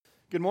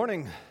Good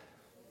morning.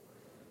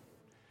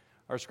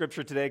 Our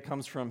scripture today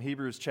comes from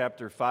Hebrews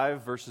chapter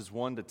 5, verses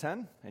 1 to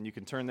 10, and you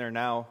can turn there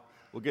now.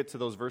 We'll get to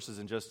those verses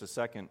in just a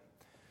second.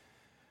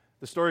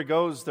 The story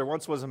goes, there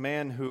once was a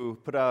man who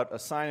put out a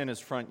sign in his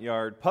front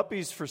yard,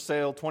 "Puppies for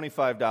sale,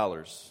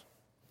 $25.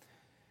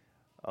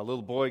 A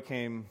little boy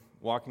came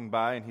walking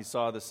by and he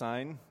saw the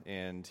sign,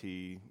 and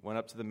he went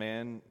up to the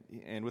man,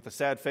 and with a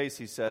sad face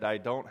he said, "I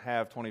don't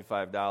have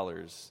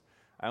 $25.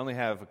 I only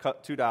have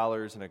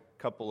 $2 and a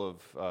couple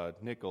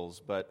of nickels,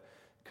 but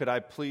could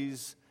I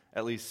please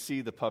at least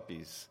see the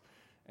puppies?"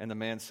 And the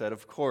man said,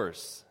 "Of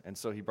course." And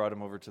so he brought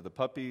him over to the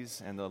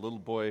puppies, and the little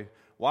boy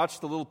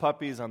watched the little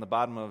puppies on the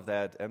bottom of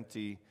that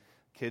empty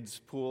kids'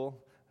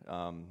 pool,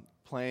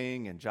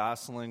 playing and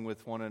jostling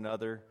with one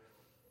another.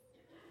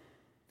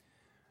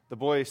 The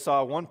boy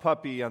saw one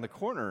puppy on the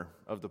corner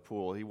of the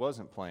pool. He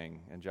wasn't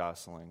playing and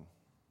jostling.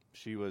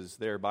 She was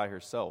there by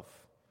herself.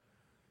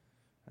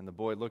 And the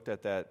boy looked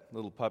at that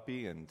little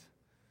puppy, and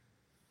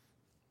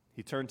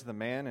he turned to the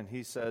man, and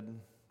he said,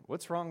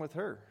 "What's wrong with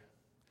her?"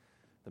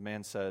 The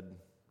man said,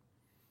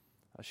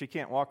 "She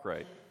can't walk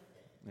right,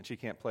 and she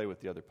can't play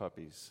with the other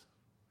puppies."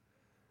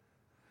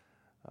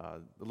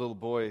 The little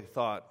boy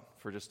thought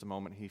for just a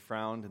moment. He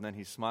frowned, and then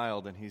he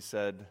smiled, and he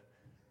said,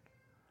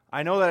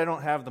 "I know that I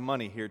don't have the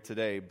money here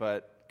today,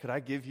 but could I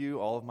give you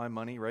all of my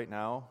money right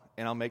now,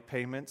 and I'll make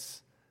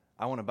payments?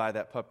 I want to buy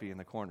that puppy in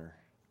the corner."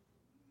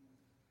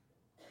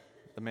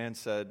 The man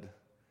said,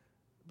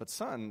 "But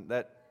son,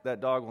 that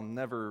dog will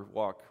never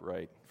walk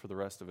right for the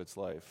rest of its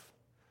life,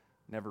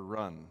 never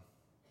run."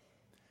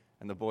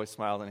 And the boy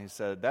smiled and he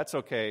said, "That's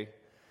okay."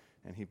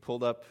 And he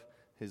pulled up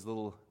his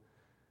little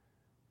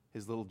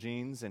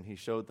jeans, and he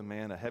showed the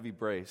man a heavy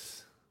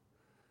brace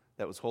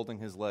that was holding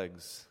his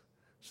legs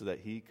so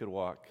that he could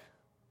walk.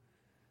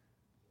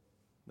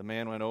 The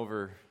man went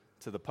over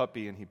to the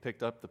puppy, and he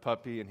picked up the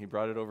puppy, and he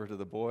brought it over to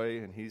the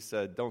boy, and he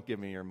said, "Don't give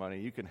me your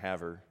money. You can have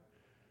her.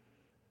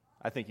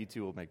 I think you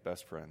two will make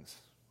best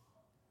friends."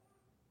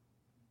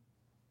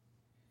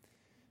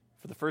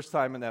 For the first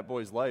time in that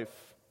boy's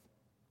life,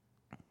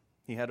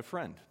 he had a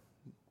friend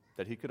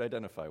that he could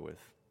identify with,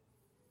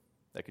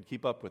 that could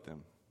keep up with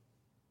him.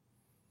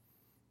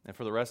 And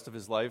for the rest of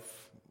his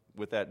life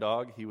with that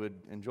dog, he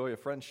would enjoy a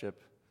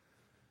friendship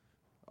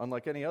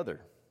unlike any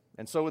other.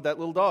 And so would that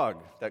little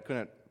dog that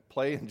couldn't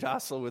play and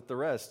jostle with the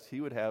rest.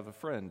 He would have a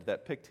friend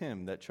that picked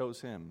him, that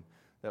chose him,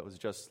 that was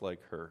just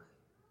like her.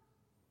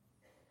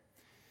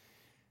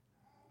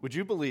 Would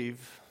you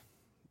believe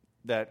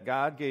that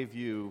God gave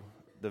you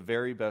the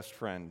very best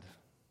friend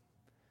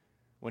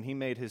when he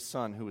made his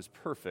son, who was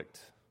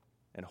perfect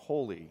and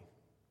holy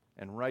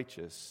and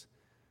righteous,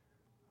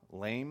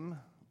 lame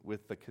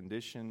with the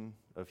condition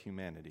of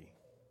humanity?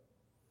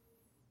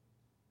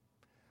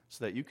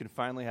 So that you can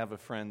finally have a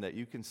friend that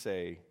you can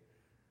say,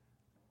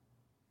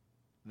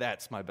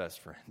 "That's my best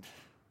friend.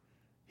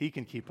 He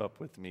can keep up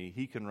with me.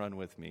 He can run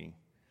with me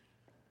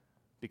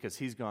because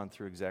he's gone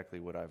through exactly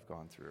what I've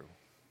gone through."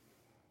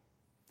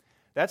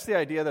 That's the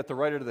idea that the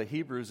writer to the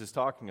Hebrews is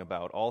talking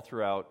about all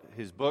throughout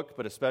his book,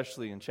 but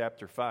especially in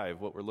chapter 5,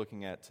 what we're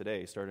looking at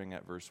today, starting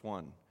at verse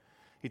 1.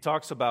 He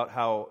talks about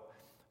how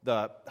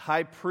the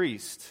high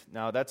priest,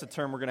 now that's a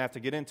term we're going to have to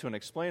get into and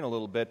explain a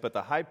little bit, but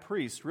the high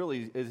priest,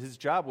 really, his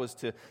job was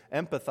to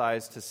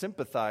empathize, to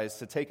sympathize,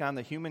 to take on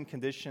the human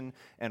condition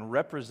and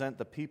represent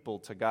the people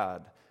to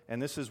God.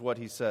 And this is what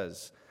he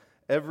says: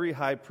 "Every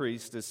high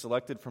priest is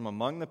selected from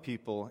among the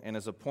people and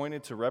is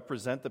appointed to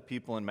represent the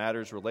people in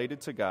matters related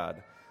to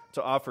God,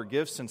 to offer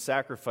gifts and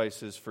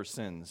sacrifices for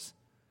sins.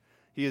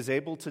 He is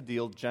able to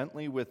deal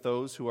gently with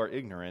those who are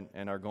ignorant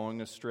and are going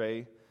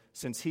astray,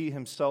 since he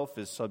himself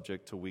is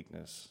subject to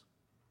weakness.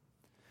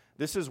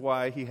 This is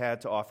why he had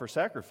to offer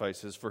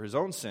sacrifices for his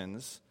own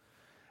sins,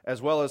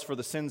 as well as for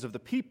the sins of the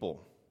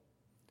people.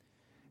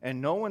 And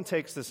no one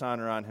takes this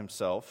honor on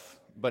himself,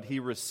 but he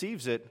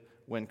receives it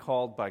when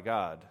called by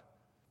God,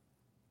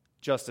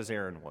 just as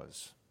Aaron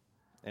was."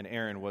 And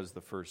Aaron was the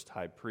first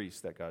high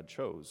priest that God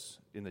chose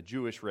in the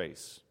Jewish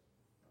race.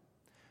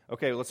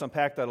 Okay, let's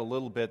unpack that a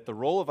little bit. The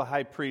role of a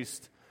high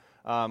priest,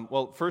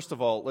 first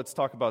of all, let's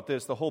talk about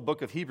this. The whole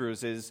book of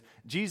Hebrews is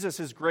Jesus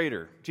is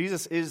greater.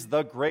 Jesus is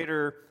the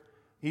greater.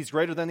 He's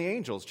greater than the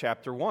angels.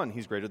 Chapter 1,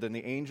 he's greater than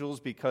the angels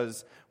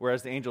because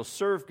whereas the angels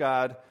serve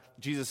God,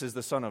 Jesus is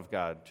the Son of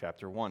God.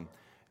 Chapter 1.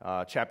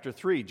 Chapter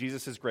 3,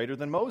 Jesus is greater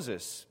than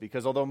Moses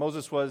because although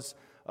Moses was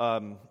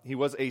he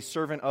was a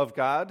servant of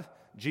God,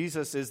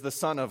 Jesus is the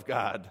Son of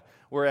God.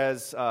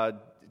 Whereas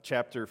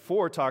chapter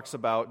 4 talks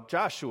about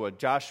Joshua.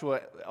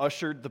 Joshua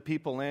ushered the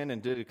people in and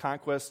did a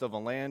conquest of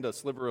a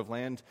sliver of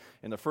land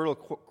in the Fertile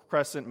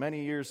Crescent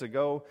many years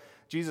ago.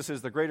 Jesus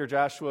is the greater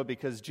Joshua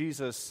because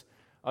Jesus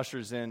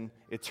ushers in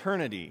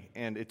eternity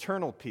and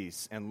eternal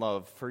peace and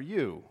love for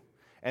you.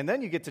 And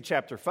then you get to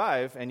chapter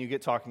 5 and you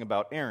get talking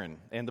about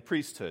Aaron and the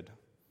priesthood.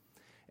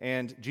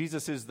 And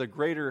Jesus is the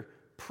greater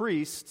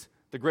priest,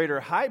 the greater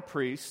high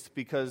priest,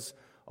 because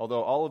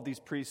although all of these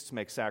priests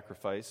make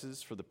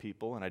sacrifices for the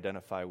people and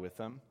identify with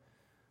them,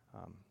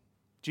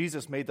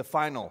 Jesus made the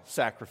final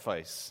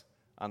sacrifice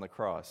on the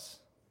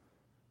cross.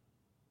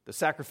 the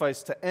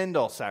sacrifice to end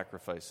all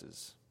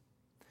sacrifices.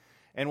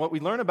 And what we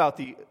learn about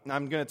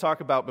I'm going to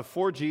talk about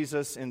before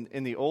Jesus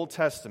in the Old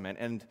Testament,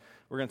 and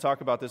we're going to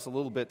talk about this a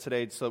little bit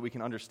today so that we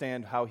can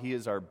understand how he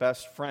is our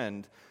best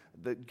friend.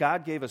 That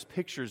God gave us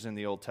pictures in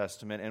the Old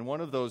Testament, and one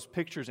of those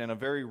pictures in a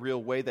very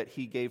real way that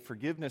he gave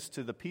forgiveness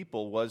to the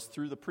people was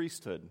through the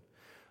priesthood.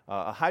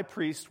 A high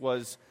priest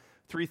was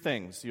three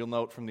things you'll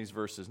note from these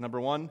verses.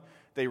 Number one,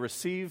 they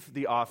receive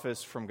the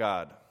office from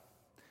God.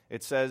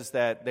 It says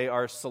that they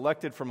are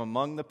selected from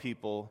among the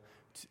people,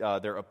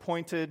 they're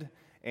appointed,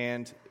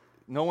 and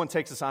no one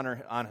takes this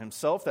honor on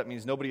himself. That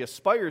means nobody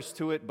aspires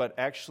to it, but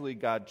actually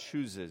God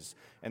chooses.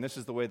 And this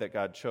is the way that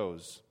God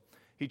chose.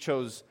 He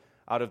chose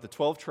out of the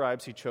 12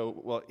 tribes, he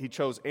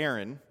chose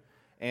Aaron,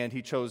 and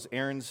he chose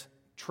Aaron's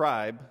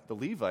tribe, the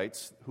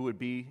Levites, who would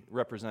be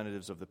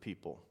representatives of the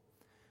people.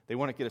 They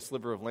wouldn't get a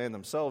sliver of land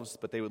themselves,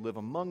 but they would live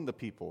among the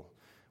people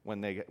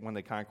when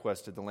they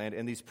conquested the land.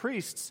 And these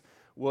priests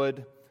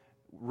would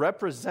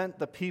represent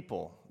the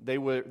people. They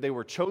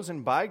were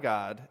chosen by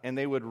God, and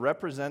they would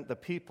represent the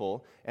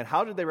people. And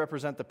how did they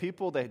represent the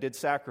people? They did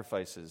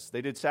sacrifices.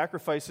 They did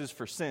sacrifices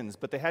for sins,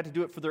 but they had to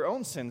do it for their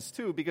own sins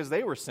too, because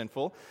they were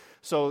sinful.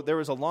 So there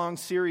was a long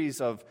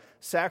series of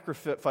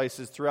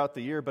sacrifices throughout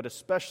the year, but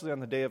especially on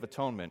the Day of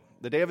Atonement.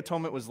 The Day of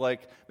Atonement was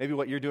like maybe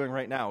what you're doing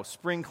right now,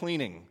 spring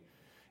cleaning.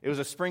 It was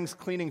a spring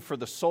cleaning for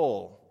the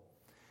soul.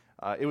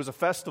 It was a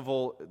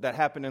festival that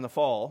happened in the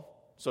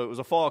fall, so it was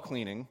a fall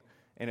cleaning.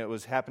 And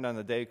it happened on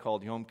the day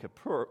called Yom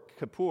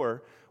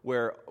Kippur,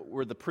 where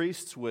the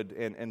priests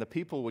and the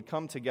people would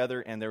come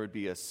together, and there would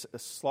be a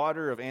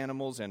slaughter of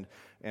animals,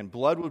 and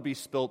blood would be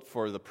spilt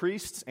for the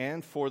priests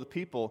and for the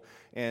people.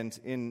 And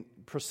in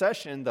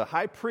procession, the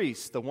high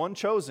priest, the one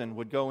chosen,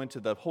 would go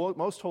into the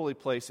most holy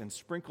place and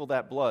sprinkle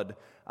that blood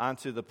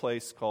onto the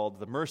place called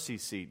the mercy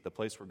seat, the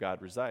place where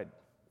God resided.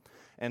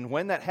 And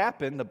when that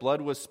happened, the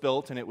blood was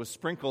spilt and it was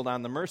sprinkled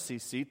on the mercy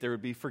seat. There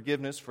would be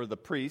forgiveness for the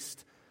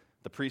priest,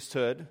 the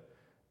priesthood,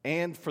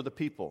 and for the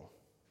people.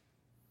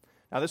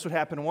 Now, this would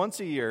happen once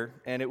a year,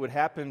 and it would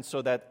happen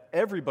so that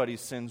everybody's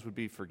sins would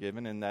be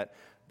forgiven, and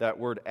that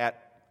word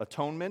at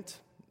atonement,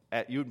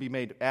 you would be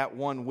made at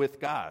one with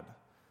God,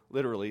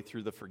 literally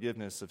through the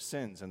forgiveness of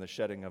sins and the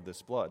shedding of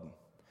this blood.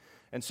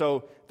 And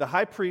so the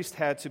high priest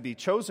had to be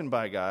chosen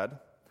by God.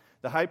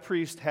 The high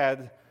priest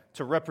had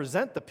to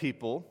represent the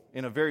people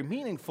in a very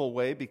meaningful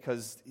way,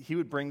 because he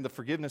would bring the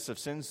forgiveness of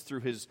sins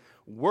through his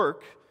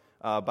work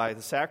by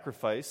the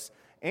sacrifice.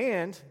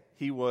 And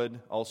he would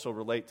also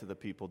relate to the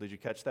people. Did you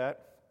catch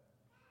that?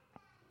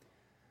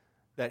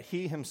 That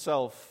he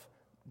himself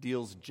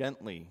deals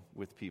gently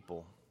with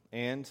people,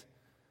 and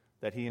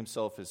that he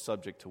himself is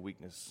subject to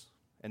weakness.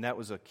 And that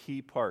was a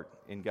key part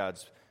in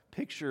God's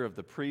picture of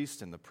the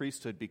priest and the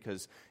priesthood,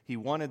 because he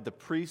wanted the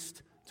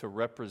priest to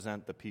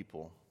represent the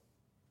people.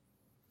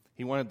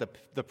 He wanted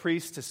the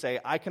priest to say,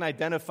 I can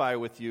identify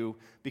with you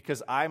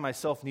because I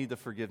myself need the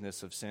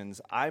forgiveness of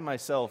sins. I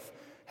myself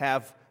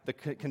have the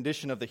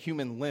condition of the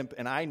human limp,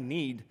 and I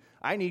need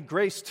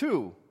grace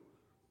too.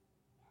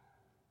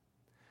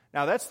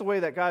 Now, that's the way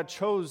that God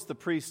chose the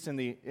priests in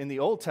the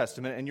Old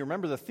Testament. And you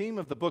remember the theme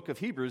of the book of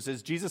Hebrews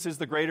is Jesus is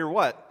the greater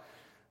what?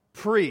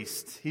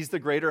 Priest. He's the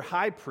greater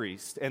high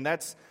priest. And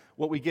that's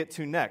what we get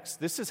to next.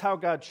 This is how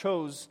God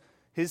chose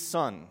his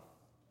son.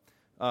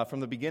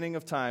 From the beginning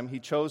of time, he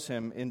chose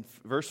him. In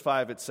verse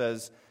 5, it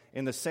says,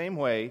 in the same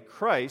way,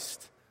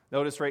 Christ,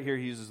 notice right here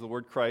he uses the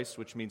word Christ,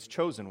 which means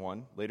chosen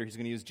one. Later he's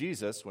going to use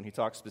Jesus when he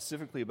talks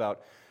specifically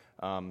about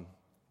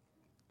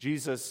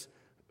Jesus,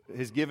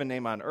 his given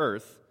name on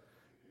earth.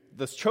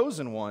 This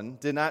chosen one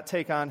did not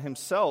take on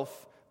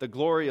himself the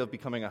glory of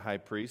becoming a high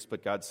priest,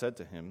 but God said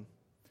to him,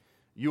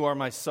 you are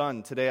my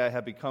son, today I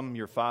have become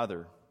your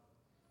father.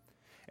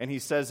 And he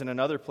says in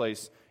another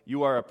place,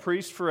 you are a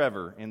priest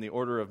forever in the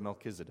order of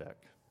Melchizedek.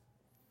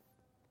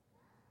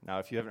 Now,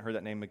 if you haven't heard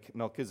that name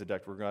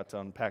Melchizedek, we're going to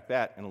unpack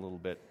that in a little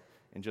bit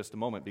in just a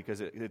moment,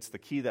 because it's the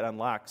key that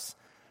unlocks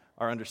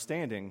our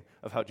understanding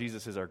of how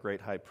Jesus is our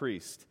great high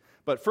priest.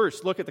 But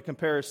first, look at the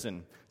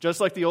comparison. Just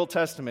like the Old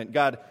Testament,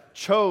 God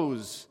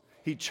chose,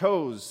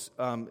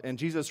 and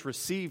Jesus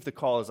received the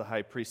call as a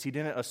high priest. He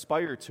didn't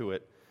aspire to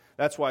it.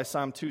 That's why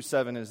Psalm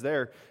 2:7 is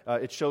there.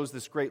 It shows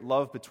this great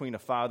love between a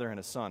father and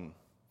a son.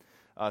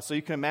 So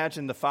you can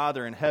imagine the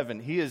Father in heaven.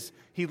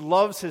 He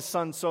loves his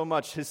son so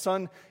much. His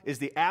son is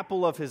the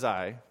apple of his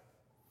eye.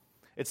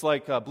 It's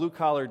like a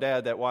blue-collar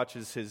dad that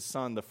watches his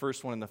son, the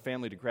first one in the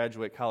family to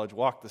graduate college,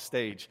 walk the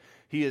stage.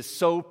 He is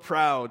so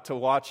proud to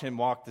watch him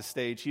walk the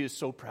stage. He is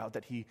so proud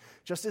that he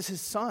just is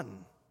his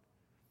son.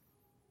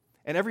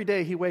 And every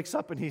day he wakes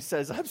up and he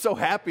says, I'm so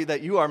happy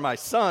that you are my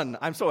son.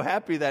 I'm so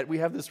happy that we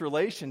have this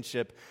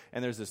relationship.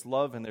 And there's this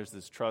love and there's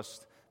this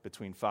trust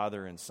between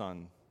father and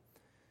son.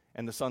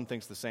 And the son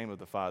thinks the same of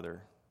the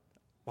father.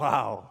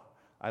 Wow,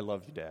 I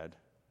love you, Dad.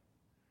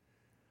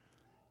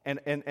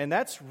 And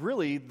that's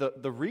really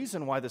the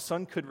reason why the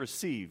son could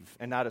receive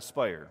and not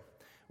aspire.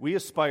 We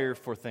aspire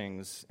for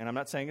things, and I'm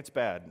not saying it's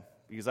bad,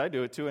 because I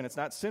do it too, and it's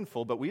not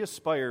sinful, but we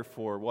aspire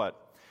for what?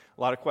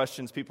 A lot of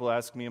questions people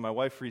ask me and my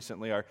wife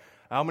recently are,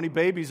 how many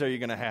babies are you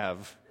going to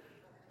have?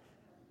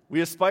 We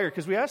aspire,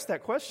 because we ask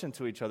that question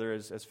to each other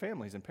as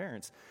families and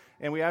parents.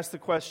 And we ask the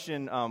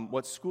question,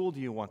 what school do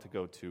you want to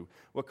go to?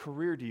 What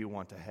career do you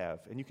want to have?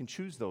 And you can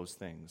choose those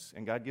things.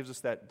 And God gives us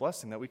that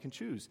blessing that we can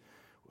choose.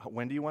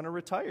 When do you want to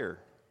retire?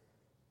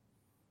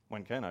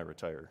 When can I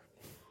retire?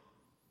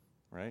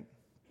 Right?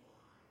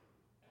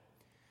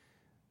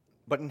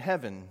 But in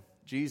heaven,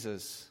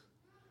 Jesus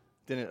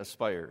didn't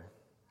aspire.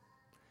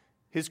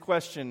 His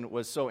question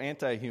was so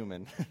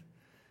anti-human.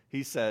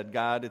 He said,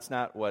 God, it's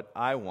not what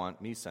I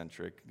want,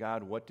 me-centric.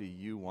 God, what do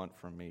you want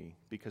from me?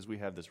 Because we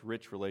have this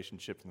rich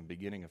relationship from the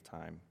beginning of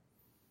time.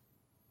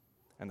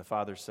 And the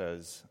Father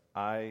says,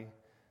 I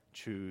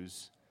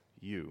choose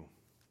you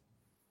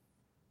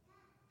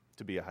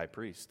to be a high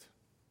priest.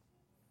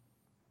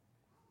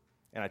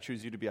 And I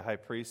choose you to be a high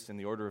priest in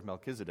the order of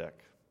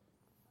Melchizedek.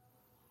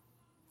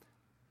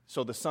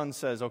 So the Son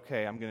says,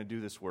 okay, I'm going to do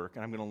this work,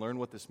 and I'm going to learn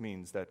what this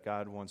means, that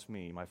God wants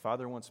me, my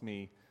Father wants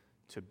me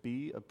to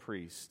be a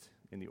priest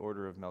in the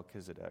order of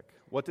Melchizedek.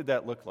 What did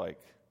that look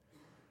like?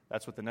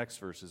 That's what the next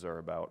verses are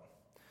about.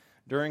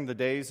 During the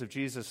days of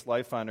Jesus'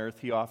 life on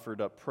earth, he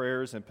offered up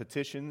prayers and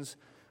petitions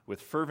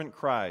with fervent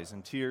cries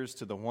and tears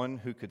to the one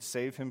who could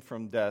save him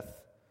from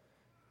death,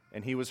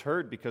 and he was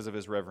heard because of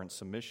his reverent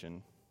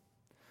submission.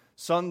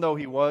 Son though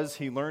he was,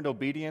 he learned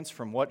obedience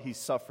from what he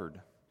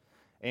suffered.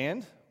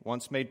 And,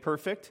 once made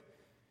perfect,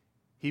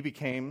 he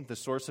became the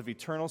source of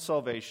eternal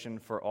salvation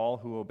for all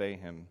who obey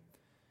him,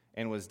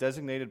 and was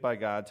designated by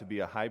God to be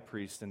a high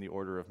priest in the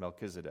order of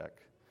Melchizedek.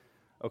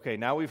 Okay,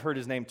 now we've heard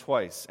his name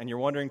twice, and you're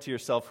wondering to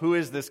yourself, who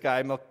is this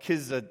guy,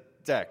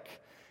 Melchizedek?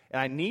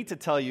 And I need to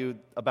tell you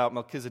about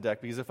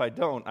Melchizedek, because if I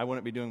don't, I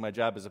wouldn't be doing my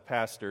job as a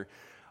pastor.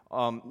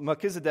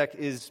 Melchizedek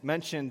is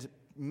mentioned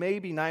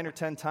maybe 9 or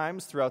 10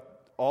 times throughout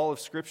all of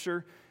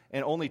Scripture,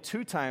 and only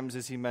 2 times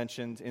is he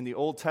mentioned in the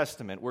Old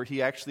Testament, where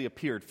he actually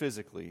appeared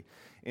physically.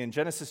 In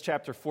Genesis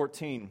chapter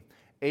 14,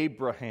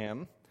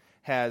 Abraham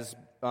has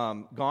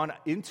gone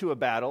into a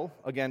battle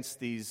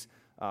against these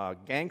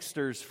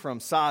gangsters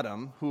from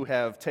Sodom who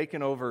have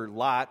taken over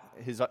Lot,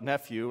 his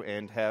nephew,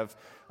 and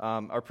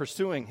are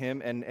pursuing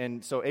him.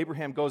 And so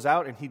Abraham goes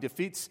out and he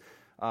defeats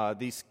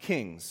these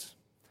kings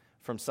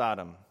from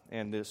Sodom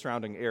and the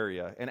surrounding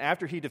area. And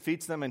after he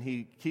defeats them and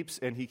he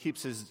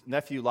keeps his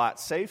nephew Lot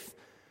safe,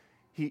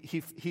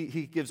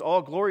 he gives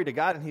all glory to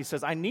God, and he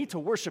says, I need to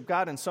worship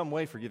God in some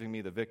way for giving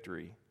me the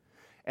victory.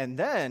 And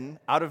then,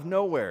 out of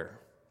nowhere,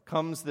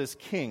 comes this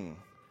king,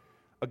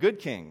 a good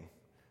king,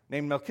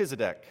 named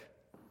Melchizedek.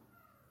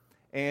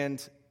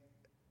 And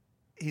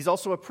he's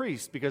also a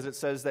priest, because it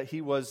says that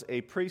he was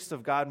a priest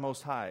of God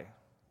Most High.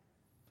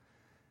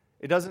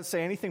 It doesn't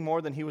say anything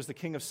more than he was the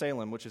king of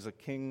Salem, which is a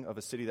king of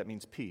a city that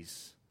means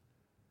peace.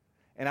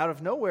 And out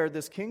of nowhere,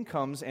 this king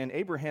comes, and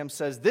Abraham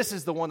says, this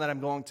is the one that I'm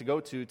going to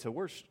go to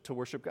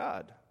worship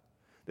God.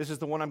 This is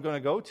the one I'm going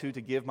to go to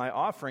give my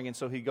offering. And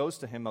so he goes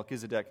to him.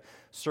 Melchizedek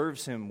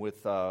serves him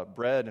with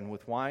bread and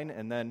with wine.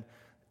 And then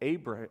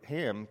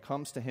Abraham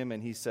comes to him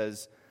and he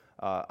says,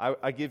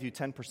 I give you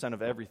 10%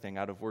 of everything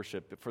out of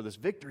worship for this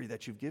victory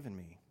that you've given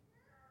me.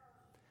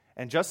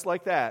 And just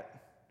like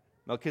that,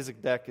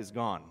 Melchizedek is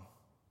gone.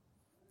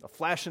 A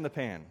flash in the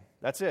pan.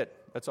 That's it.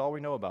 That's all we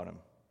know about him.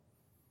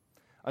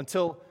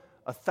 Until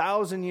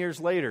 1,000 years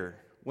later,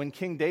 when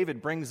King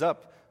David brings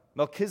up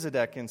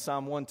Melchizedek in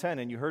Psalm 110,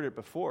 and you heard it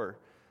before,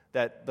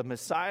 that the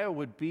Messiah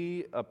would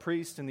be a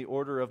priest in the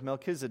order of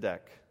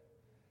Melchizedek.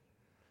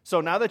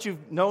 So now that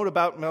you've known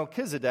about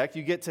Melchizedek,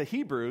 you get to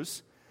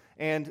Hebrews,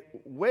 and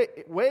way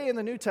in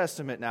the New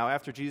Testament now,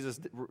 after Jesus'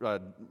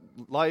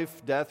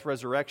 life, death,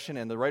 resurrection,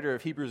 and the writer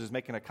of Hebrews is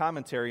making a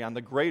commentary on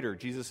the greater.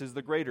 Jesus is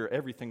the greater,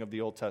 everything of the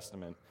Old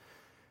Testament.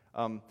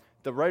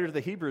 The writer of the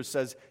Hebrews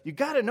says, you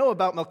got to know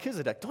about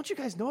Melchizedek. Don't you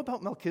guys know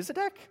about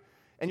Melchizedek?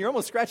 And you're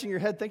almost scratching your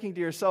head thinking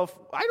to yourself,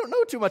 I don't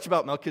know too much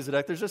about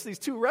Melchizedek. There's just these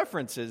 2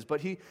 references.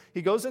 But he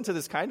goes into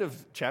this kind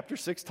of chapter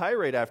 6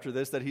 tirade after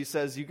this that he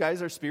says, you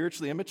guys are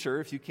spiritually immature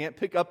if you can't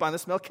pick up on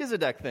this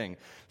Melchizedek thing.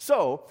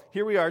 So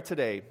here we are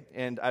today,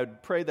 and I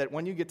would pray that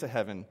when you get to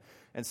heaven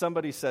and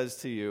somebody says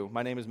to you,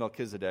 my name is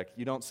Melchizedek,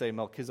 you don't say,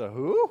 Melchizedek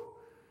who?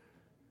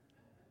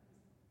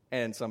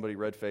 And somebody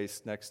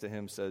red-faced next to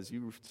him says,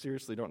 you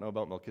seriously don't know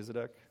about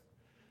Melchizedek?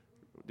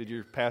 Did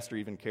your pastor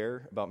even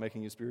care about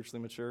making you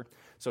spiritually mature?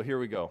 So here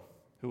we go.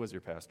 Who was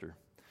your pastor?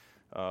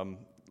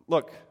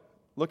 Look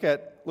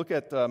at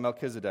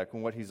Melchizedek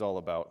and what he's all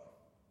about.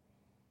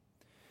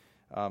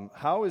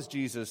 How is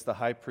Jesus the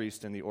high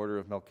priest in the order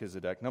of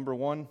Melchizedek? Number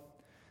 1,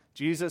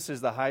 Jesus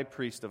is the high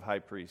priest of high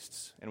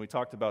priests. And we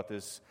talked about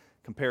this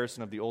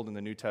comparison of the Old and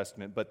the New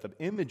Testament, but the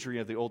imagery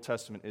of the Old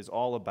Testament is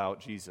all about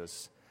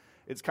Jesus.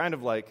 It's kind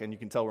of like, and you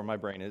can tell where my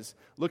brain is,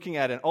 looking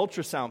at an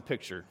ultrasound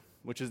picture,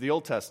 which is the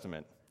Old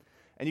Testament.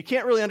 And you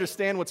can't really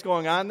understand what's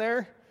going on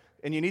there,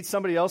 and you need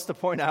somebody else to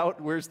point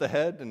out where's the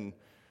head and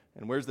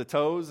where's the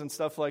toes and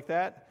stuff like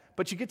that.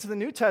 But you get to the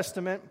New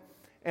Testament,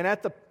 and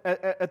at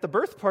the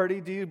birth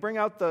party, do you bring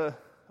out the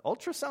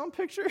ultrasound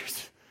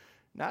pictures?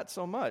 Not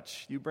so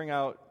much. You bring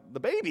out the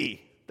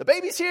baby the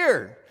baby's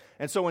here.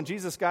 And so when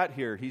Jesus got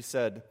here, he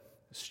said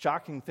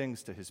shocking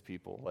things to his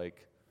people.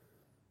 Like,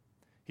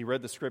 he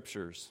read the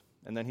scriptures,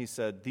 and then he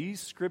said,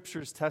 these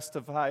scriptures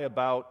testify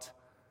about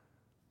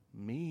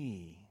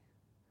me.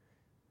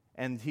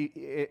 And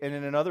in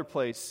another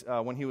place,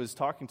 when he was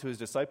talking to his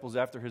disciples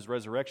after his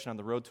resurrection on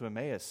the road to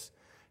Emmaus,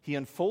 he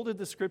unfolded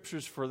the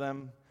scriptures for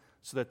them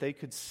so that they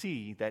could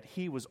see that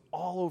he was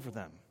all over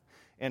them.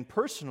 And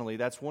personally,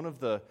 that's one of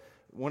the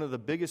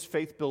biggest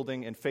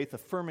faith-building and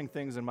faith-affirming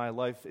things in my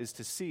life, is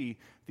to see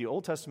the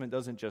Old Testament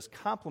doesn't just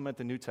complement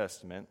the New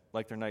Testament,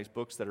 like they're nice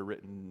books that are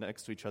written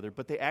next to each other,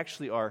 but they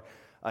actually are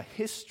a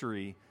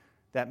history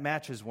that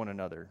matches one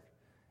another.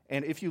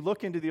 And if you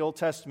look into the Old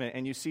Testament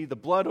and you see the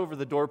blood over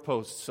the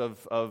doorposts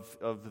of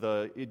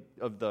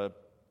the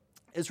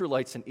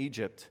Israelites in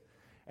Egypt,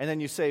 and then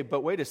you say,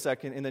 but wait a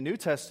second, in the New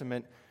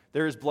Testament,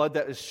 there is blood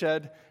that is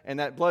shed, and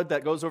that blood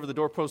that goes over the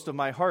doorpost of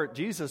my heart,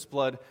 Jesus'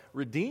 blood,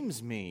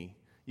 redeems me.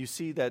 You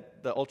see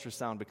that the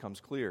ultrasound becomes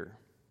clear,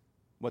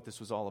 what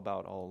this was all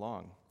about all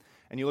along.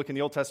 And you look in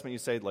the Old Testament, you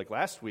say, like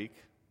last week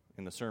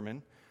in the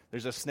sermon,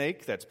 there's a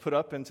snake that's put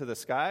up into the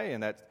sky,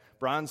 and that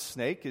bronze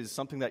snake is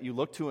something that you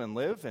look to and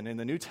live. And in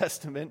the New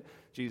Testament,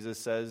 Jesus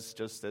says,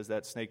 just as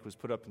that snake was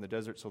put up in the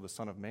desert, so the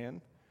Son of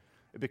Man,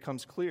 it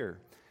becomes clear.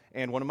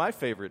 And one of my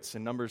favorites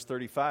in Numbers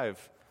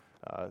 35,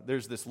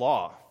 there's this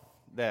law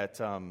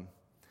that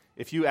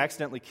if you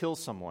accidentally kill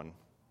someone,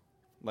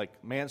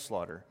 like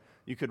manslaughter,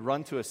 you could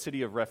run to a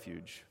city of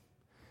refuge.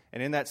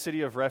 And in that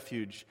city of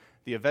refuge,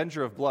 the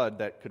avenger of blood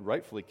that could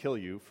rightfully kill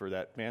you for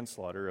that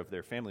manslaughter of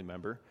their family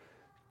member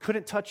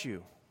couldn't touch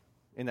you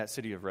in that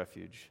city of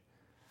refuge,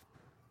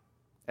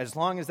 as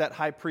long as that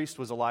high priest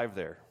was alive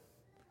there,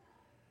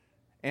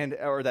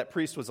 or that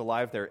priest was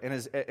alive there.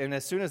 And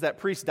as soon as that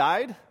priest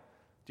died,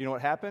 do you know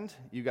what happened?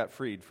 You got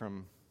freed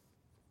from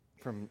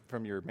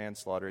your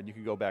manslaughter, and you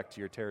could go back to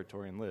your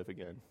territory and live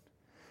again.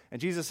 And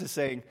Jesus is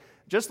saying,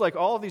 just like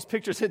all of these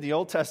pictures in the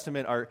Old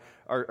Testament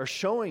are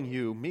showing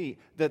you, me,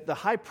 that the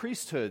high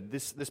priesthood,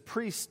 this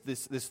priest,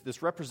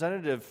 this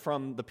representative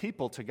from the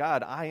people to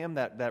God, I am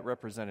that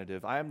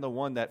representative. I am the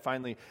one that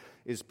finally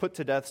is put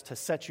to death to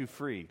set you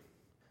free,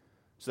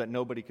 so that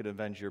nobody could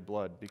avenge your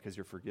blood because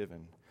you're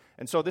forgiven.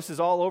 And so this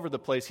is all over the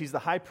place. He's the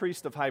high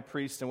priest of high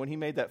priests, and when he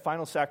made that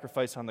final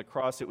sacrifice on the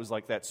cross, it was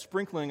like that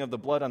sprinkling of the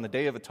blood on the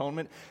Day of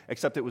Atonement,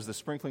 except it was the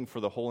sprinkling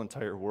for the whole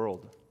entire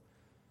world.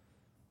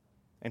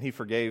 And he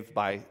forgave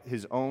by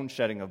his own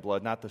shedding of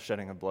blood, not the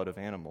shedding of blood of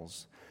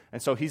animals.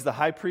 And so he's the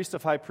high priest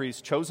of high priests,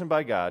 chosen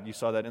by God. You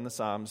saw that in the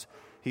Psalms.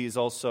 He's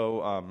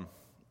also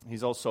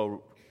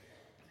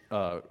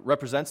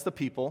represents the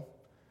people,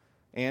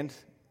 and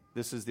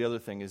this is the other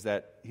thing, is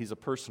that he's a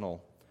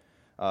personal.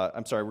 We're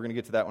going to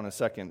get to that one in a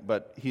second,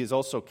 but he is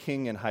also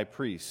king and high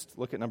priest.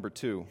 Look at number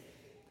 2.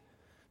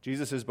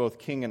 Jesus is both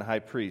king and high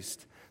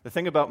priest. The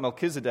thing about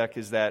Melchizedek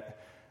is that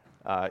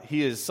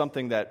he is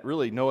something that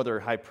really no other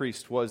high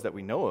priest was that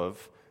we know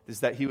of,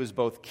 is that he was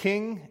both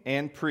king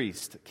and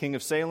priest, king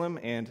of Salem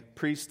and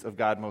priest of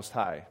God Most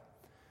High.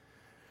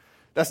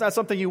 That's not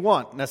something you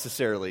want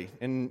necessarily,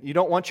 and you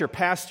don't want your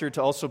pastor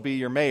to also be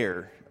your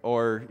mayor,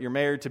 or your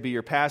mayor to be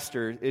your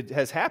pastor. It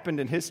has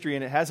happened in history,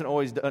 and it hasn't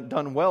always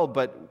done well,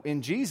 but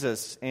in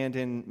Jesus and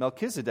in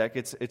Melchizedek,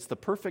 it's the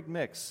perfect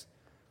mix.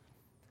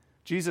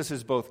 Jesus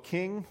is both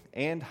king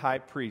and high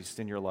priest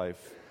in your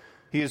life.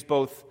 He is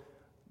both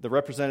the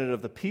representative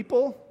of the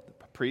people,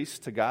 the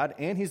priest to God,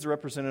 and he's the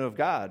representative of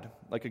God,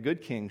 like a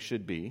good king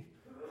should be,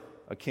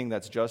 a king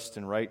that's just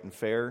and right and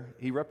fair.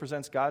 He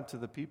represents God to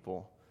the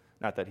people,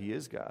 not that he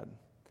is God.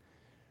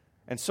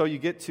 And so you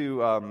get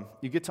to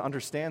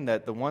understand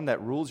that the one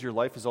that rules your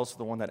life is also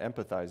the one that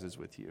empathizes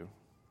with you.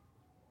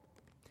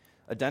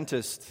 A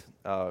dentist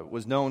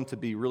was known to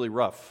be really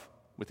rough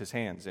with his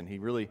hands, and he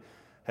really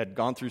had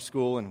gone through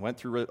school and went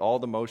through all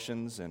the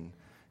motions, and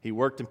he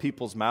worked in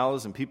people's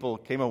mouths, and people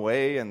came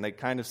away, and they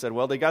kind of said,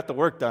 well, they got the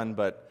work done,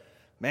 but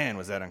man,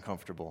 was that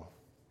uncomfortable.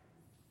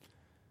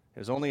 It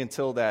was only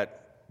until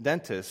that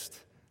dentist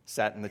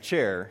sat in the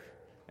chair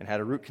and had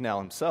a root canal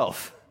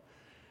himself,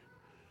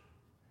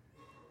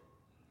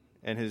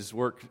 and his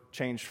work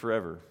changed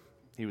forever.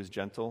 He was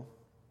gentle,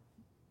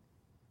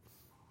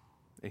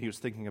 and he was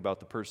thinking about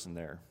the person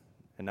there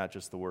and not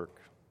just the work.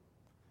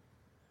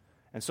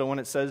 And so when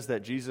it says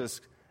that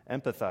Jesus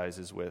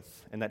empathizes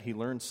with and that he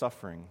learned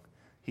suffering,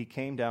 he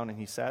came down and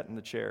he sat in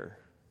the chair.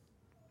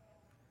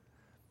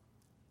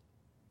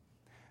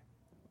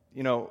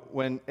 You know,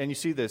 and you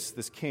see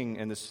this king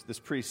and this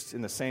priest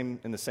in the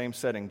same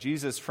setting.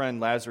 Jesus' friend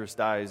Lazarus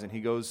dies, and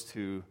he goes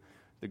to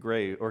the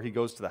grave, or he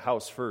goes to the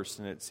house first,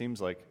 and it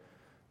seems like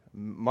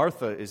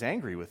Martha is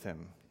angry with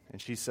him,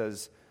 and she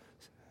says,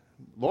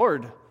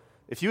 Lord,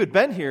 if you had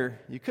been here,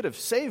 you could have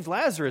saved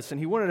Lazarus and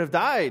he wouldn't have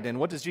died. And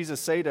what does Jesus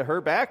say to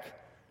her back?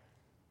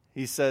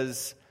 He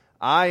says,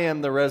 I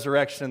am the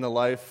resurrection and the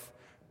life.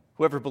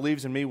 Whoever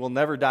believes in me will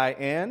never die,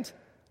 and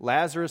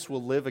Lazarus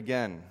will live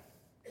again.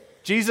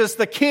 Jesus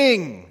the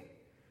King.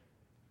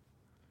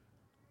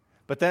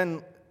 But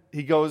then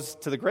he goes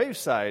to the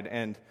graveside,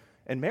 and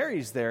And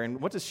Mary's there, and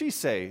what does she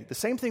say? The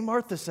same thing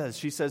Martha says.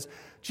 She says,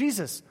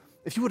 Jesus,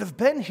 if you would have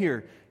been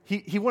here,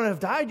 he wouldn't have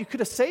died. You could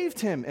have saved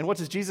him. And what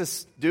does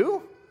Jesus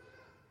do?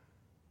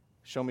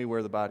 Show me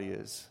where the body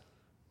is.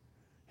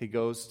 He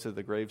goes to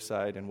the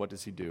graveside, and what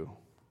does he do?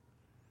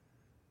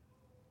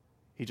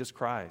 He just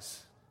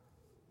cries.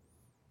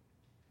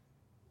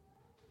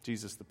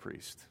 Jesus the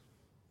priest.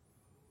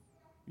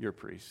 You're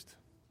priest,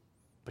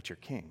 but you're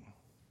king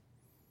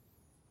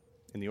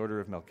in the order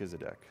of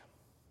Melchizedek.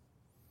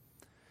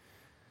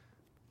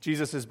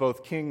 Jesus is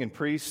both king and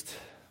priest,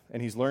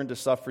 and he's learned to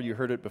suffer. You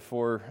heard it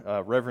before,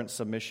 reverent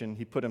submission.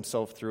 He put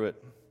himself through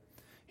it.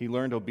 He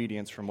learned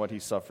obedience from what he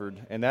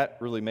suffered, and that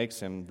really makes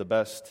him the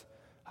best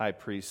high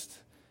priest.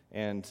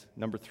 And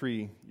number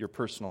 3, your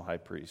personal high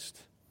priest.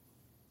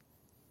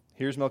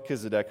 Here's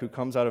Melchizedek, who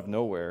comes out of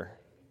nowhere.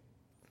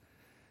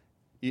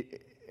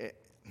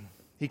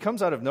 He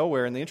comes out of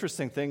nowhere, and the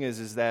interesting thing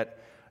is that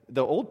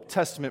the Old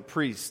Testament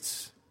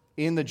priests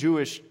in the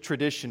Jewish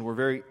tradition were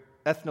very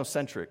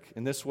ethnocentric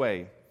in this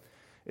way,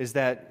 is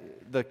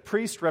that the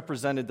priest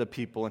represented the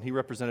people, and he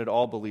represented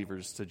all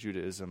believers to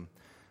Judaism.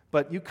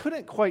 But you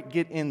couldn't quite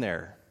get in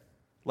there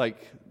like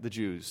the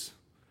Jews.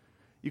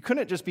 You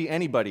couldn't just be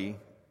anybody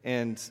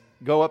and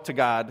go up to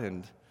God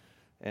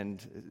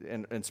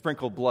and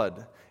sprinkle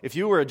blood. If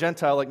you were a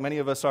Gentile, like many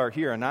of us are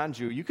here, a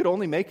non-Jew, you could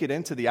only make it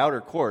into the outer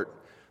court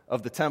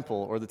of the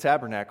temple or the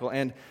tabernacle.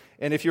 And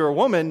if you're a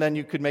woman, then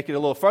you could make it a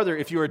little farther.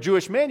 If you were a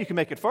Jewish man, you could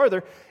make it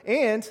farther.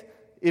 And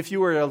if you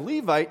were a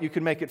Levite, you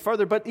could make it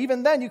farther. But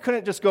even then, you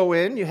couldn't just go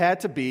in. You had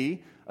to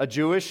be a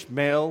Jewish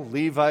male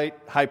Levite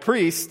high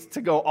priest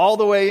to go all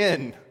the way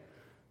in.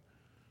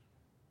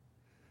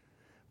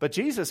 But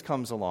Jesus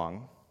comes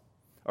along,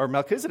 or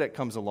Melchizedek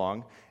comes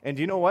along, and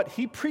you know what?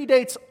 He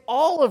predates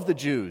all of the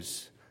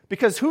Jews.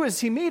 Because who is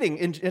he meeting?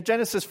 In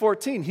Genesis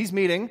 14, he's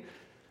meeting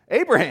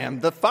Abraham,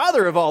 the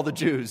father of all the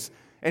Jews.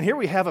 And here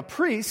we have a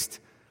priest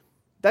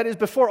that is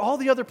before all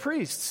the other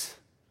priests.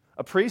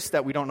 A priest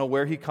that we don't know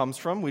where he comes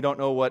from. We don't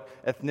know what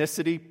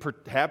ethnicity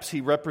perhaps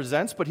he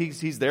represents, but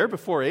he's there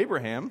before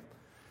Abraham.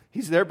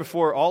 He's there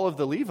before all of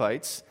the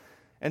Levites.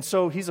 And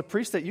so he's a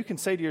priest that you can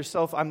say to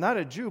yourself, I'm not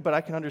a Jew, but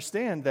I can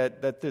understand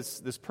that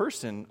this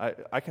person,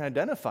 I can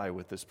identify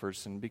with this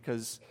person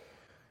because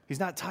he's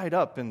not tied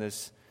up in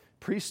this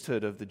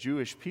priesthood of the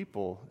Jewish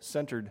people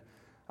centered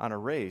on a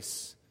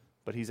race,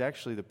 but he's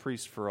actually the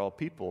priest for all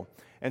people.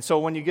 And so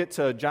when you get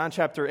to John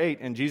chapter 8,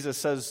 and Jesus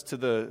says to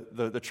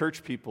the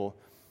church people,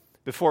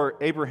 before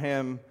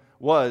Abraham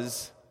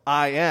was,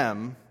 I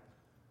am,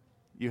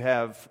 you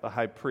have a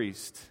high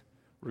priest,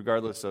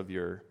 regardless of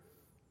your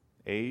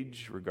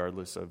age,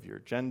 regardless of your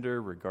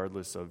gender,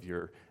 regardless of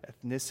your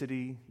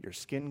ethnicity, your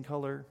skin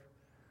color,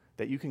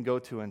 that you can go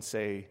to and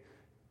say,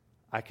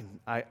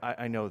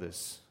 I know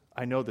this.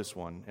 I know this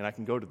one, and I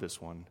can go to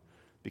this one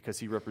because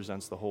he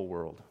represents the whole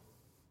world,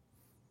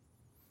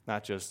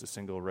 not just a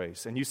single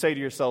race. And you say to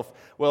yourself,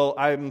 well,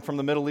 I'm from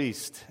the Middle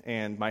East,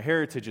 and my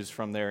heritage is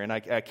from there, and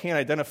I can't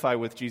identify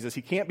with Jesus.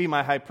 He can't be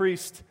my high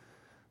priest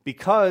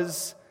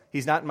because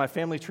he's not in my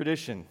family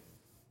tradition.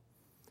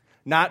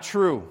 Not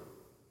true.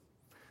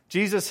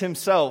 Jesus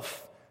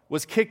himself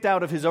was kicked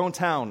out of his own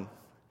town,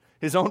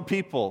 his own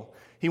people.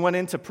 He went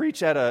in to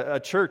preach at a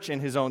church in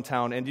his own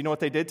town, and do you know what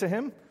they did to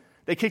him?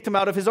 They kicked him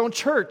out of his own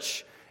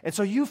church. And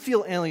so you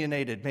feel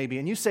alienated maybe,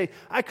 and you say,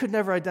 I could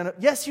never identify.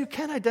 Yes, you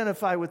can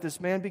identify with this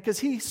man because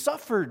he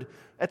suffered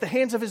at the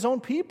hands of his own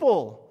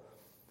people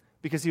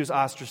because he was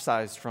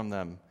ostracized from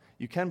them.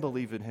 You can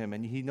believe in him,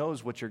 and he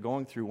knows what you're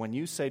going through. When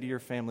you say to your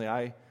family,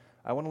 I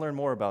want to learn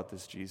more about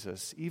this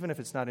Jesus, even if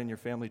it's not in your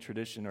family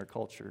tradition or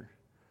culture.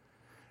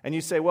 And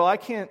you say, well, I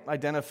can't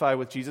identify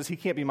with Jesus. He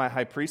can't be my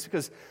high priest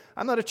because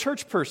I'm not a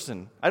church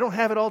person. I don't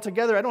have it all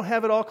together. I don't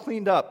have it all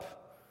cleaned up.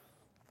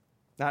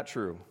 Not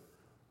true.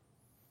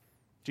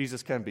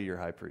 Jesus can be your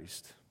high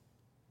priest.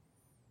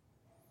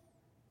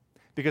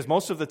 Because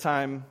most of the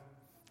time,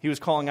 he was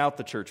calling out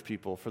the church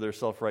people for their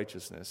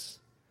self-righteousness.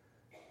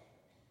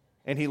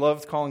 And he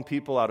loved calling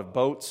people out of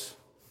boats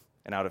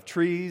and out of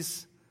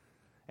trees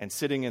and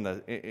sitting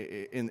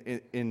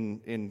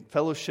in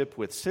fellowship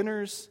with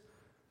sinners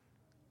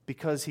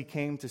because he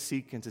came to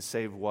seek and to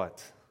save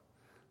what?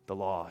 The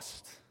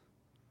lost,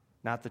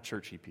 not the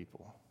churchy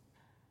people.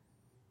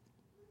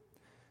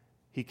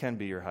 He can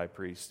be your high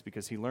priest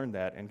because he learned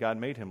that, and God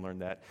made him learn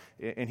that.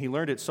 And he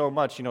learned it so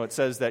much, it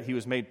says that he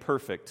was made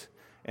perfect.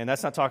 And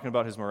that's not talking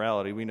about his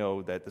morality. We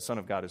know that the Son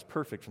of God is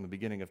perfect from the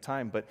beginning of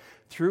time. But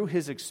through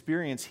his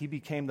experience, he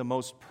became the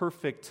most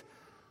perfect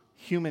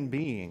human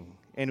being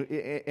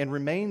and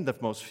remained the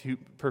most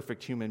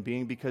perfect human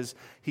being because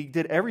he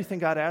did everything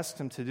God asked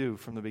him to do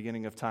from the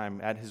beginning of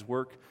time at his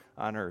work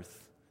on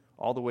earth,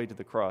 all the way to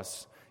the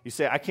cross. You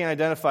say, I can't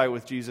identify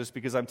with Jesus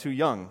because I'm too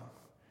young.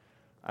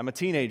 I'm a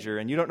teenager,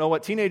 and you don't know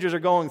what teenagers are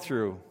going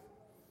through.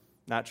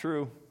 Not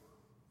true.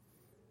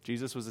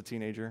 Jesus was a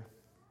teenager.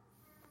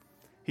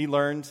 He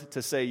learned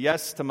to say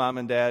yes to mom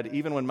and dad,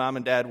 even when mom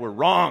and dad were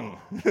wrong,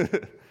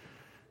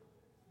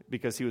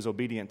 because he was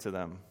obedient to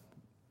them.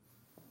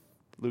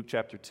 Luke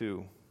chapter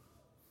 2.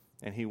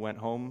 and he went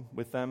home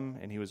with them,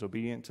 and he was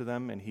obedient to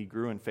them, and he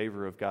grew in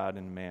favor of God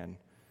and man.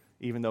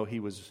 Even though he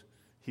was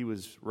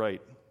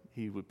right,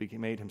 he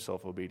made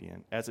himself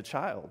obedient as a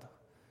child.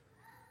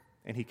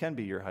 And he can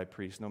be your high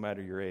priest no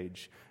matter your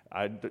age.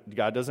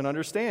 God doesn't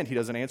understand. He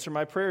doesn't answer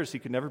my prayers. He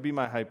could never be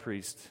my high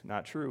priest.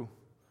 Not true.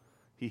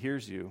 He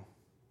hears you.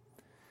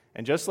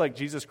 And just like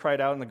Jesus cried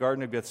out in the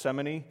Garden of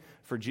Gethsemane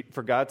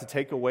for God to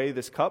take away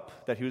this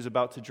cup that he was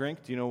about to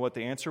drink, do you know what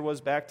the answer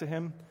was back to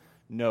him?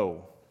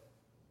 No.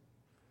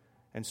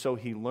 And so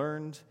he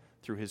learned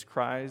through his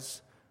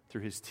cries,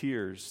 through his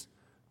tears,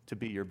 to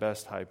be your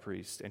best high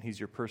priest. And he's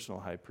your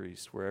personal high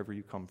priest wherever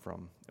you come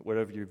from,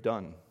 whatever you've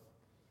done.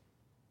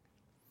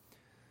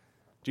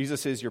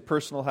 Jesus is your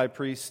personal high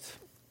priest,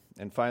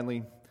 and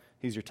finally,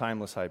 he's your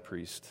timeless high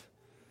priest.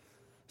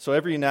 So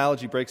every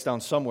analogy breaks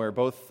down somewhere.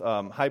 Both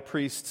high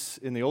priests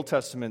in the Old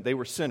Testament, they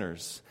were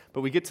sinners.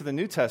 But we get to the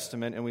New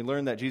Testament, and we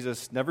learn that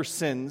Jesus never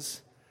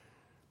sins,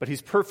 but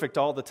he's perfect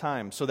all the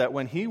time. So that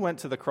when he went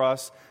to the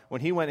cross,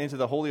 when he went into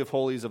the Holy of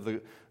Holies of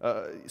the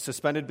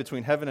suspended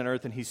between heaven and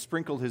earth, and he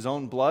sprinkled his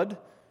own blood,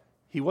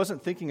 he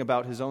wasn't thinking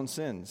about his own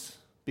sins,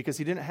 because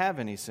he didn't have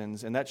any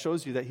sins, and that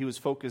shows you that he was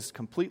focused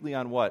completely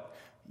on what?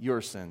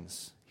 Your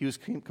sins. He was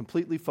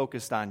completely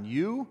focused on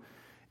you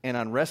and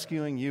on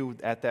rescuing you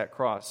at that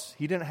cross.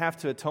 He didn't have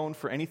to atone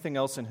for anything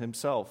else in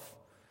himself,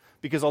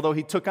 because although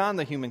he took on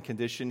the human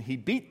condition, he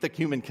beat the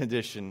human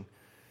condition,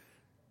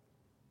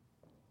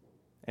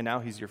 and now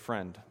he's your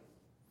friend.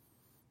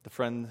 The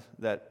friend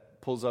that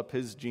pulls up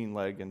his jean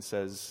leg and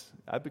says,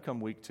 I've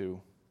become weak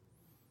too.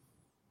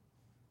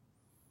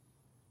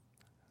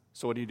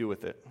 So what do you do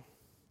with it?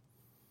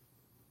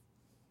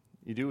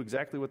 You do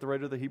exactly what the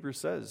writer of the Hebrews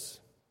says.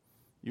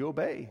 You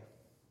obey.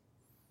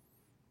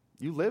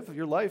 You live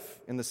your life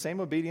in the same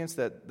obedience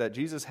that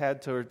Jesus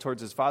had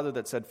towards his Father,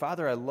 that said,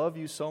 Father, I love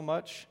you so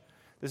much.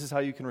 This is how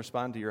you can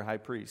respond to your high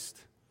priest.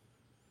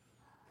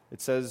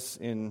 It says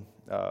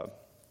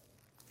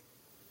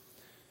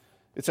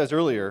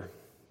earlier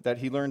that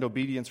he learned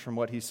obedience from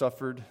what he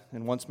suffered,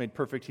 and once made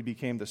perfect, he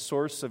became the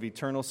source of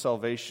eternal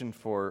salvation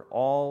for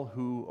all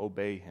who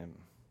obey him.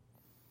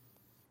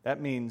 That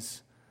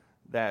means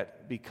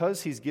that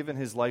because he's given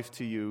his life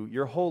to you,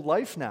 your whole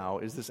life now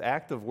is this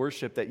act of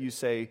worship that you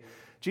say,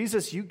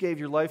 Jesus, you gave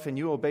your life and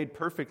you obeyed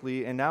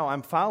perfectly, and now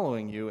I'm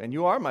following you, and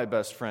you are my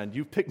best friend.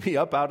 You picked me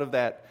up out of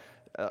that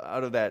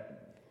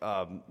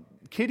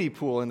kiddie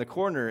pool in the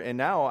corner, and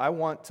now I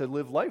want to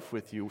live life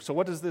with you. So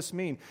what does this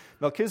mean?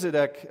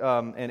 Melchizedek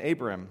and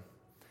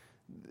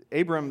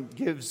Abram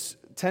gives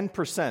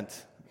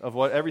 10% of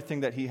everything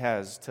that he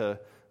has to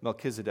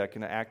Melchizedek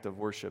in an act of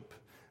worship.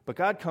 But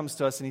God comes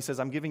to us and he says,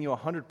 I'm giving you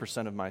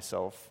 100% of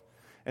myself.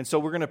 And so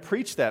we're going to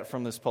preach that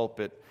from this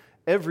pulpit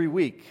every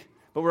week.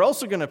 But we're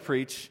also going to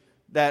preach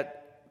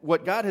that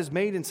what God has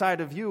made inside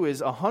of you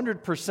is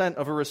 100%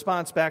 of a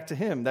response back to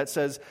him that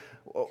says,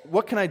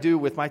 what can I do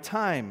with my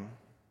time?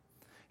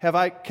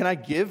 Can I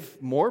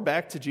give more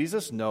back to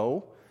Jesus?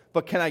 No.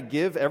 But can I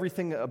give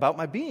everything about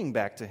my being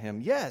back to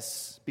him?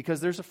 Yes,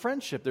 because there's a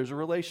friendship, there's a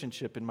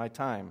relationship in my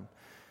time.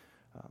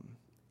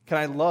 Can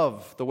I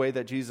love the way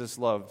that Jesus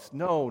loved?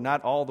 No,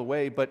 not all the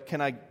way, but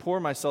can I pour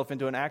myself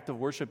into an act of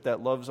worship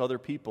that loves other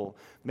people?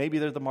 Maybe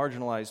they're the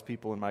marginalized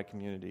people in my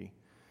community.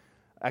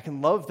 I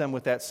can love them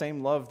with that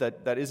same love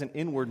that isn't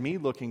inward me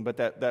looking, but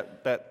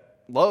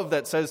that love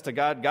that says to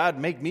God, God,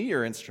 make me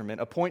your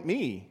instrument, appoint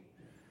me.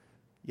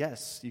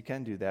 Yes, you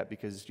can do that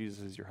because Jesus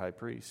is your high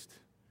priest.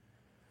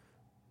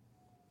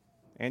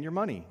 And your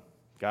money.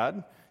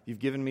 God, you've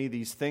given me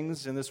these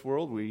things in this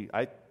world.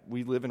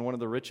 We live in one of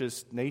the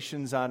richest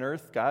nations on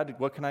earth. God,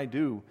 what can I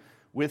do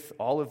with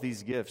all of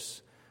these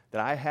gifts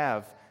that I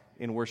have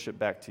in worship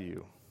back to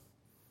you?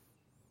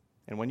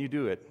 And when you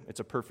do it, it's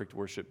a perfect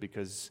worship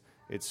because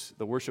it's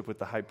the worship with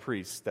the high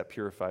priest that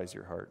purifies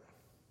your heart.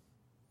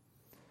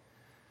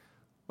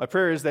 My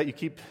prayer is that you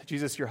keep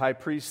Jesus, your high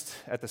priest,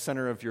 at the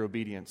center of your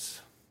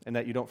obedience, and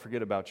that you don't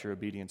forget about your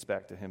obedience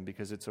back to him,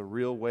 because it's a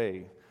real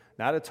way,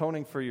 not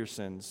atoning for your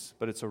sins,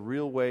 but it's a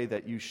real way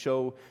that you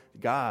show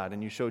God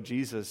and you show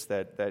Jesus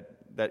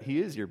that he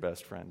is your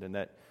best friend, and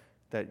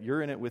that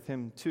you're in it with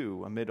him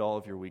too, amid all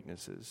of your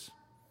weaknesses.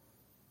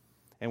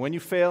 And when you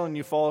fail and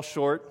you fall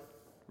short,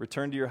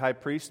 return to your high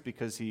priest,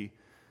 because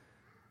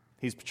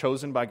he's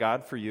chosen by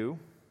God for you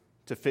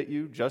to fit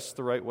you just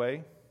the right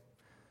way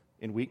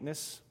in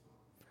weakness.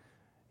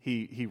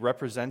 He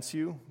represents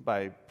you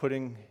by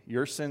putting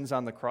your sins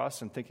on the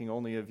cross and thinking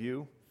only of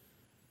you,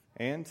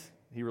 and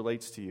he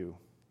relates to you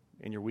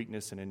in your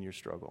weakness and in your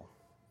struggle.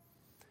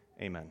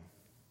 Amen.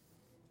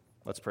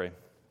 Let's pray.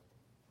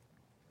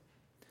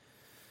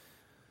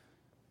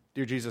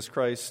 Dear Jesus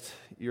Christ,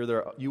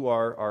 you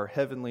are our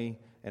heavenly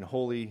and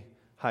holy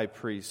high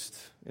priest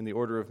in the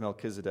order of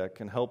Melchizedek,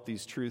 and help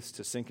these truths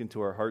to sink into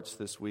our hearts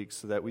this week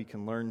so that we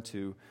can learn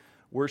to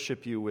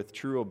worship you with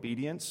true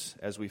obedience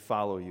as we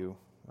follow you.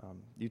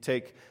 You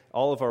take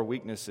all of our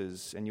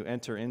weaknesses and you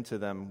enter into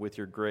them with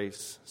your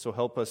grace. So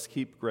help us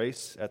keep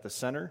grace at the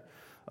center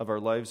of our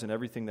lives in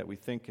everything that we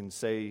think and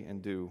say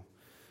and do.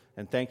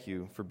 And thank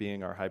you for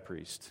being our high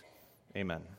priest. Amen.